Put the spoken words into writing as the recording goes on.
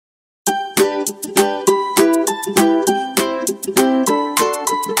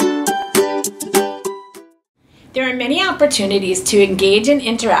There are many opportunities to engage and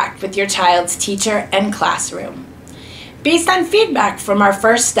interact with your child's teacher and classroom. Based on feedback from our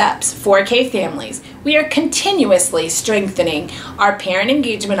First Steps 4K families, we are continuously strengthening our parent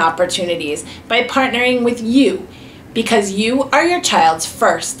engagement opportunities by partnering with you because you are your child's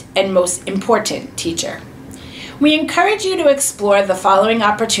first and most important teacher. We encourage you to explore the following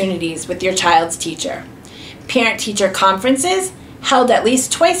opportunities with your child's teacher. Parent-teacher conferences held at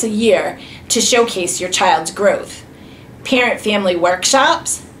least twice a year to showcase your child's growth. Parent-family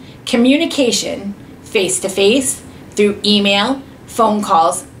workshops, communication, face-to-face, through email, phone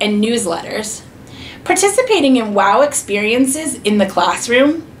calls, and newsletters. Participating in WOW experiences in the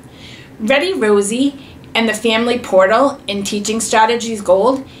classroom. Ready Rosie and the Family Portal in Teaching Strategies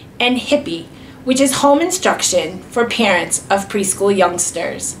Gold, and Hippie, which is home instruction for parents of preschool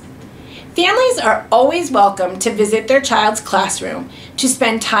youngsters. Families are always welcome to visit their child's classroom to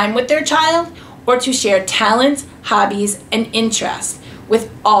spend time with their child or to share talents, hobbies, and interests with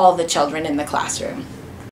all the children in the classroom.